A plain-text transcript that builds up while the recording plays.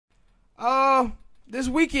This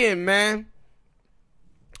weekend, man.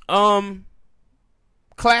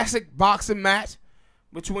 Classic boxing match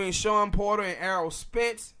between Shawn Porter and Errol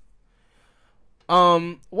Spence.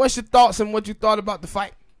 What's your thoughts and what you thought about the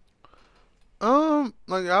fight?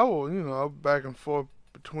 Like I was back and forth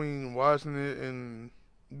between watching it and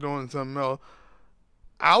doing something else.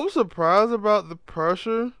 I was surprised about the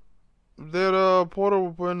pressure that Porter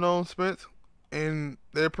was putting on Spence, and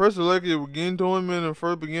that pressure like it was getting to him in the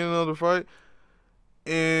first beginning of the fight,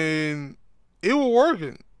 and it was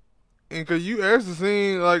working. And cause you actually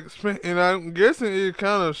seen like Spence, and I'm guessing it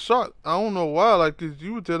kind of shocked. I don't know why, like cause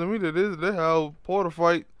you were telling me that's how Porter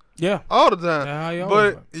fight. Yeah, all the time. Yeah,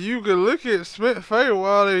 but you could look at Spence's face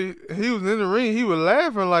while he was in the ring. He was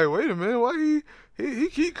laughing like, "Wait a minute, why he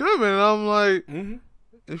keep coming?" And I'm like,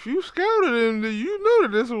 if you scouted him, then you know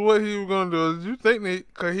that this is what he was gonna do. Did you think that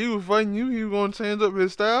because he was fighting you, he was gonna change up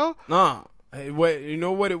his style? Nah, you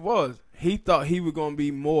know what it was? He thought he was gonna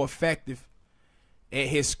be more effective at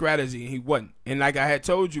his strategy, and he wasn't. And like I had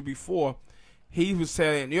told you before, he was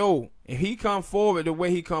saying, "Yo, if he come forward the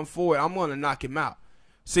way he come forward, I'm gonna knock him out."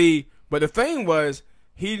 See, but the thing was,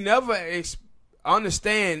 he never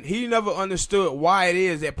understood why it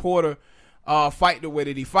is that Porter fight the way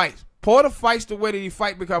that he fights. Porter fights the way that he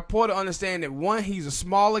fight because Porter understands that, one, he's a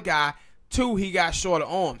smaller guy, two, he got shorter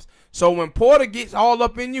arms. So when Porter gets all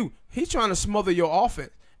up in you, he's trying to smother your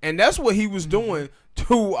offense. And that's what he was doing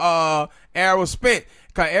to Errol Spence,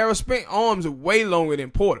 because Errol Spence's arms are way longer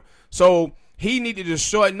than Porter. So he needed to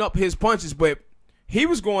shorten up his punches, but he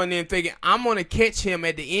was going in thinking, I'm going to catch him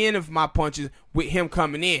at the end of my punches with him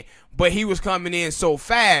coming in. But he was coming in so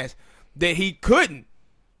fast that he couldn't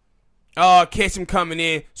catch him coming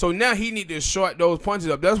in. So now he needed to short those punches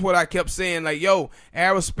up. That's what I kept saying. Like, yo,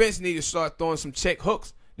 Errol Spence needed to start throwing some check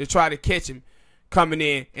hooks to try to catch him coming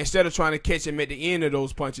in instead of trying to catch him at the end of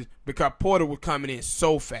those punches because Porter was coming in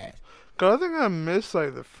so fast. Because I think I missed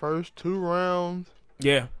like the first 2 rounds.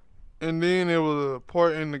 Yeah. And then there was a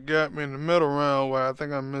part in the gap in the middle round where I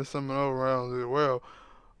think I missed some of those rounds as well.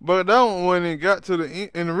 But that one, when it got to the end,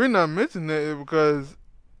 and the reason I mentioned that is because,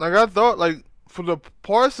 like, I thought, like, for the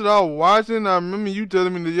parts that I was watching, I remember you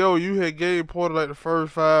telling me that, yo, you had gave Porter, like, the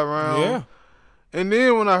first 5 rounds. Yeah. And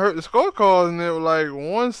then when I heard the scorecards and it was, like,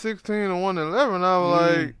 116 and 111, I was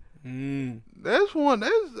like, that's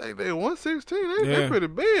like 116. They're pretty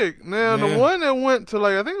big. Now, the one that went to,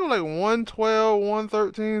 like, I think it was like 112,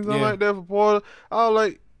 113, something like that for Porter, I was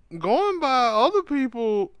like, going by other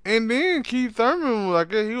people, and then Keith Thurman was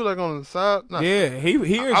like, he was like on the side. He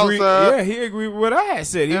agreed. Outside. Yeah, he agreed with what I had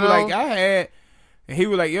said. He was like, and he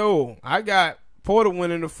was like, yo, I got Porter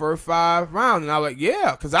winning the first 5 rounds. And I was like,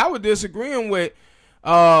 yeah, because I was disagreeing with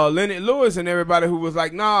Leonard Lewis and everybody who was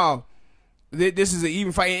like, nah, this is an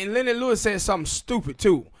even fight. And Leonard Lewis said something stupid,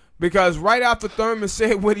 too. Because right after Thurman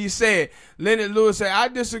said what he said, Leonard Lewis said, I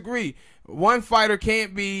disagree. One fighter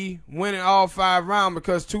can't be winning all 5 rounds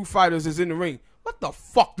because 2 fighters is in the ring. What the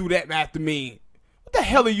fuck do that have to mean? What the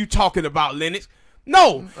hell are you talking about, Lennox?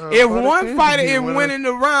 No, if one fighter is winning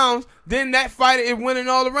the rounds, then that fighter is winning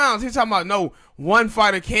all the rounds. He's talking about, no, one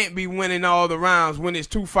fighter can't be winning all the rounds when it's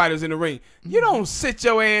 2 fighters in the ring. You don't sit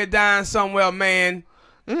your ass down somewhere, man.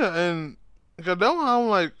 Yeah, and because that one, I'm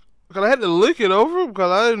like, because I had to look it over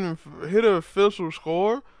because I didn't hit an official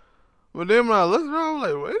score. But then when I looked at it, I was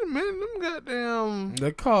like, wait a minute, them goddamn...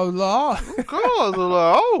 The calls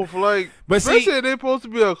are off. Like, but especially they're supposed to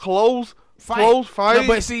be a close fight. No,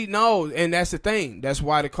 but no, and that's the thing. That's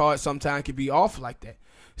why the card sometimes can be off like that.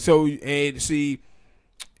 So, and see,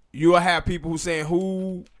 you'll have people who saying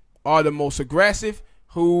who are the most aggressive,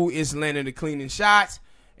 who is landing the cleaning shots.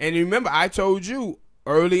 And remember, I told you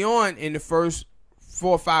early on in the first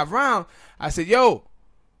 4 or 5 rounds, I said, yo,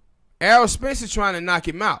 Errol Spence is trying to knock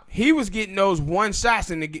him out. He was getting those 1 shots,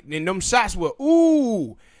 and them shots were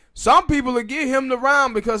ooh. Some people would give him the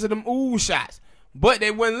round because of them ooh shots. But they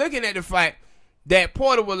weren't looking at the fact that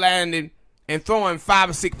Porter was landing and throwing 5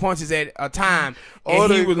 or 6 punches at a time,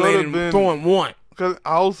 and he was throwing 1. Because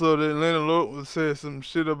also that Leonard Lewis said some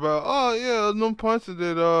shit about, oh yeah, them punches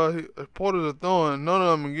that Porter's throwing, none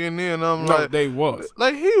of them are getting in. I'm like, they was.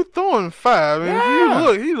 Like, he was throwing 5. And if you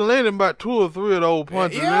look, he landed about 2 or 3 of those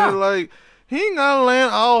punches. Yeah. And like, he ain't got to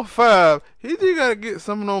land all 5. He just got to get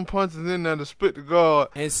some of them punches in there to split the guard.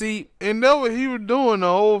 And see. And that's what he was doing the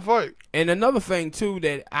whole fight. And another thing, too,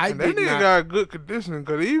 that that nigga got good conditioning,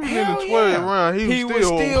 because even in the 12th round, he was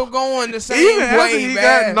still going the same even way, after he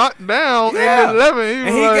got knocked down in the 11th.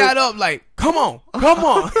 He got up like, come on.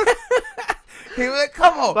 He was like,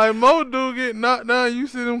 come on. Like, Mo dude get knocked down, you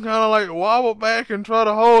see him kind of like wobble back and try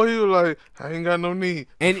to hold. He was like, I ain't got no knee.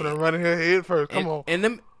 And I'm running here head first. Come on. And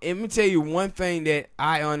let me tell you one thing that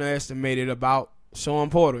I underestimated about Shawn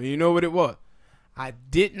Porter. You know what it was? I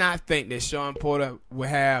did not think that Shawn Porter would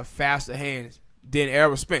have faster hands than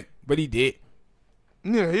Errol Spence, but he did.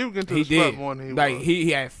 Yeah, he would get to the spot more than he was.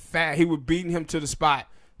 He had fat. He was beating him to the spot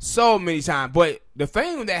so many times. But the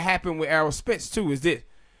thing that happened with Errol Spence too is this.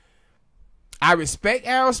 I respect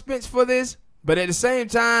Errol Spence for this, but at the same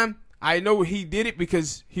time, I know he did it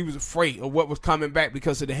because he was afraid of what was coming back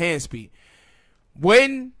because of the hand speed.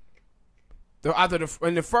 When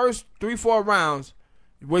in the first 3-4 rounds,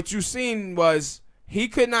 what you seen was he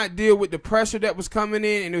could not deal with the pressure that was coming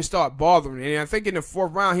in, and it would start bothering. And I think in the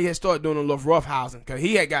 4th round, he had started doing a little roughhousing because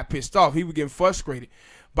he had got pissed off. He was getting frustrated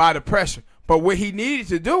by the pressure. But what he needed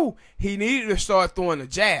to do, he needed to start throwing a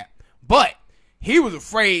jab. But he was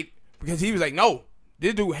afraid because he was like, no,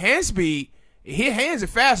 this dude hand speed, his hands are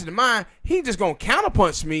faster than mine. He just going to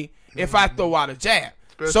counterpunch me if I throw out a jab.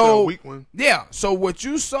 Especially a weak one. Yeah. So what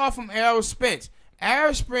you saw from Errol Spence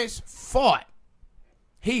fought.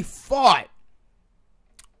 He fought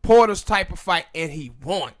Porter's type of fight, and he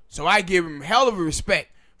won. So I give him hell of a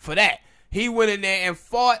respect for that. He went in there and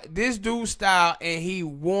fought this dude's style, and he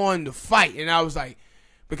won the fight. And I was like,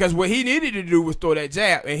 because what he needed to do was throw that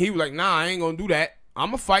jab, and he was like, nah, I ain't going to do that.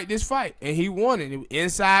 I'm going to fight this fight. And he won it. It was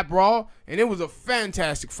inside brawl, and it was a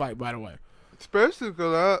fantastic fight, by the way. Especially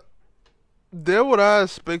because they're what I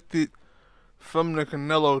expected from the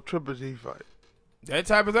Canelo Triple G fight. That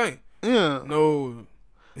type of thing. Yeah. No.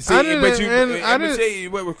 See, I'm going to tell you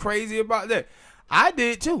what was crazy about that. I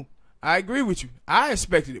did too. I agree with you. I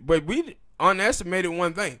expected it. But we underestimated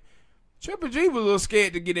one thing. Triple G was a little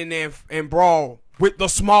scared to get in there and brawl with the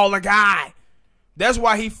smaller guy. That's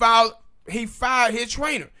why he fired his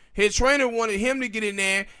trainer. His trainer wanted him to get in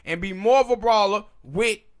there and be more of a brawler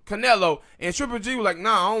with Canelo. And Triple G was like,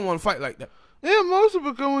 nah, I don't want to fight like that. Yeah, mostly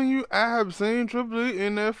because I have seen Triple G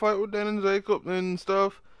in that fight with Danny Jacobs and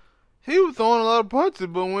stuff. He was throwing a lot of punches,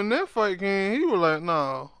 but when that fight came, he was like,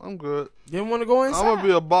 nah, I'm good. Didn't want to go inside. I'm going to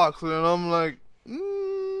be a boxer. And I'm like,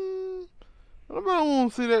 nobody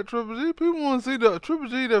want to see that Triple G. People want to see the Triple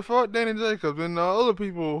G that fought Danny Jacobs and the other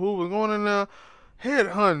people who was going in there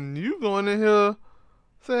headhunting. You going in here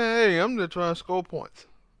saying, hey, I'm just trying to score points.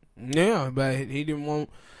 Yeah, but he didn't want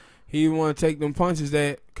to take them punches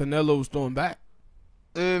that Canelo was throwing back.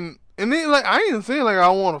 And then, like, I ain't saying, like, I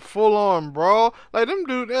want a full-on brawl. Like, them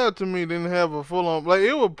dudes there, to me, didn't have a full-on. Like,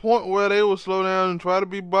 it was a point where they would slow down and try to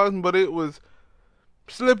be boxing, but it was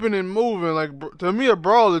slipping and moving. Like, to me, a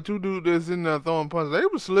brawl, the two dudes that's in there throwing punches, they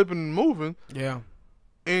were slipping and moving. Yeah.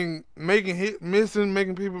 And making hit, missing,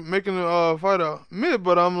 making the fighter miss.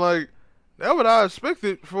 But I'm like, that's what I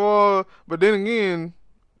expected for. But then again,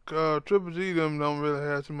 Triple G them don't really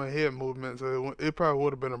have too much head movement, so it probably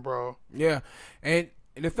would have been a brawl. Yeah. And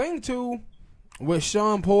the thing, too, with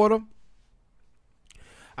Shawn Porter,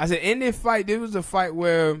 I said in this fight, this was a fight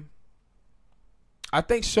where I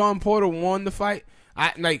think Shawn Porter won the fight. I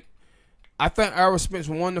think Errol Spence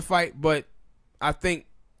won the fight, but I think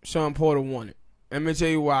Shawn Porter won it. Let me tell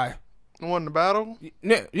you why. Won the battle?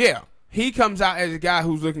 Yeah. He comes out as a guy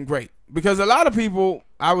who's looking great. Because a lot of people,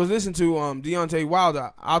 I was listening to Deontay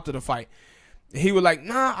Wilder after the fight. He was like,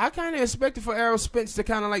 nah, I kind of expected for Errol Spence to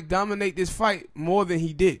kind of like dominate this fight more than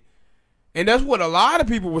he did. And that's what a lot of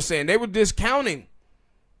people were saying. They were discounting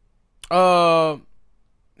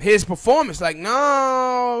his performance. Like,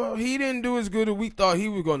 no, he didn't do as good as we thought he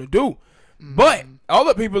was going to do. Mm-hmm. But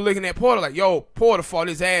other people looking at Porter like, yo, Porter fought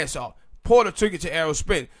his ass off. Porter took it to Errol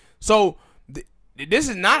Spence. So this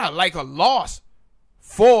is not like a loss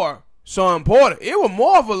for Shawn Porter. It was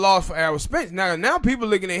more of a loss for Errol Spence. Now people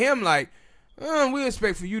looking at him like, we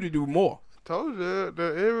expect for you to do more. Told you that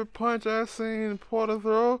every punch I seen Porter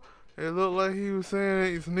throw, it looked like he was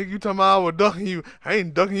saying, nigga, you talking about I was ducking you. I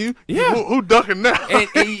ain't ducking you. Yeah. Who ducking now?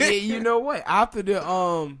 and you know what? After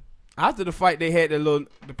the fight, they had the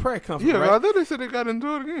prayer conference. Yeah, right? I thought they said they got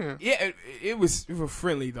into it again. Yeah, it was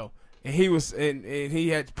friendly though. And he was and he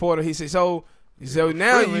had Porter. He said, so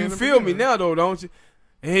now you feel me now though, don't you?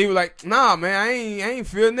 And he was like, nah, man, I ain't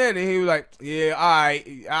feeling that. And he was like, yeah, all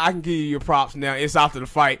right, I can give you your props now. It's after the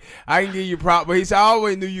fight. I can give you props. But he said, I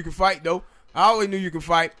always knew you could fight, though. I always knew you could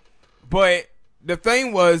fight. But the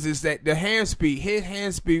thing is that his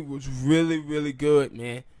hand speed was really, really good,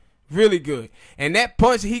 man. Really good. And that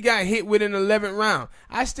punch he got hit with in the 11th round,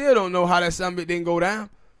 I still don't know how that something didn't go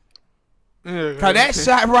down. Yeah, because that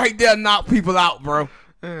shot right there knocked people out, bro.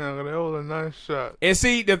 Yeah, that was a nice shot. And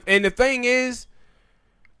see, the thing is,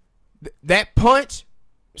 that punch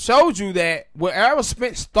showed you that what Errol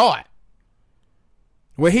Spence thought,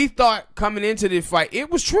 what he thought coming into this fight, it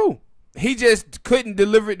was true. He just couldn't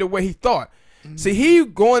deliver it the way he thought. See, he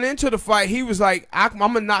going into the fight, he was like, I'm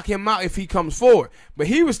going to knock him out if he comes forward. But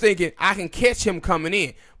he was thinking, I can catch him coming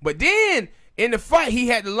in. But then in the fight, he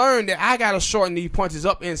had to learn that I got to shorten these punches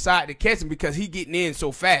up inside to catch him because he getting in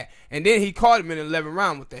so fast. And then he caught him in the 11th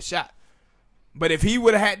round with that shot. But if he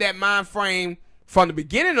would have had that mind frame from the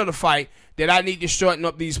beginning of the fight that I need to shorten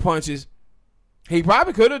up these punches, he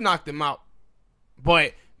probably could have knocked him out.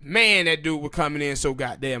 But, man, that dude was coming in so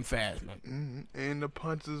goddamn fast, man. And the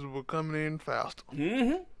punches were coming in faster.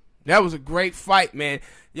 That was a great fight, man.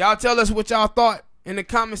 Y'all tell us what y'all thought in the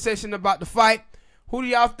comment section about the fight. Who do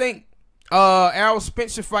y'all think Errol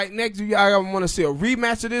Spence should fight next? Do y'all want to see a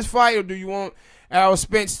rematch of this fight, or do you want Errol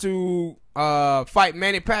Spence to fight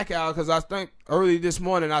Manny Pacquiao? Because I think early this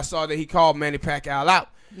morning I saw that he called Manny Pacquiao out.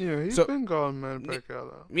 Yeah, he's been calling Manny Pacquiao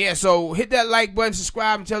out. Yeah, so hit that like button,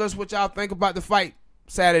 subscribe, and tell us what y'all think about the fight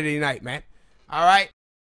Saturday night, man. All right?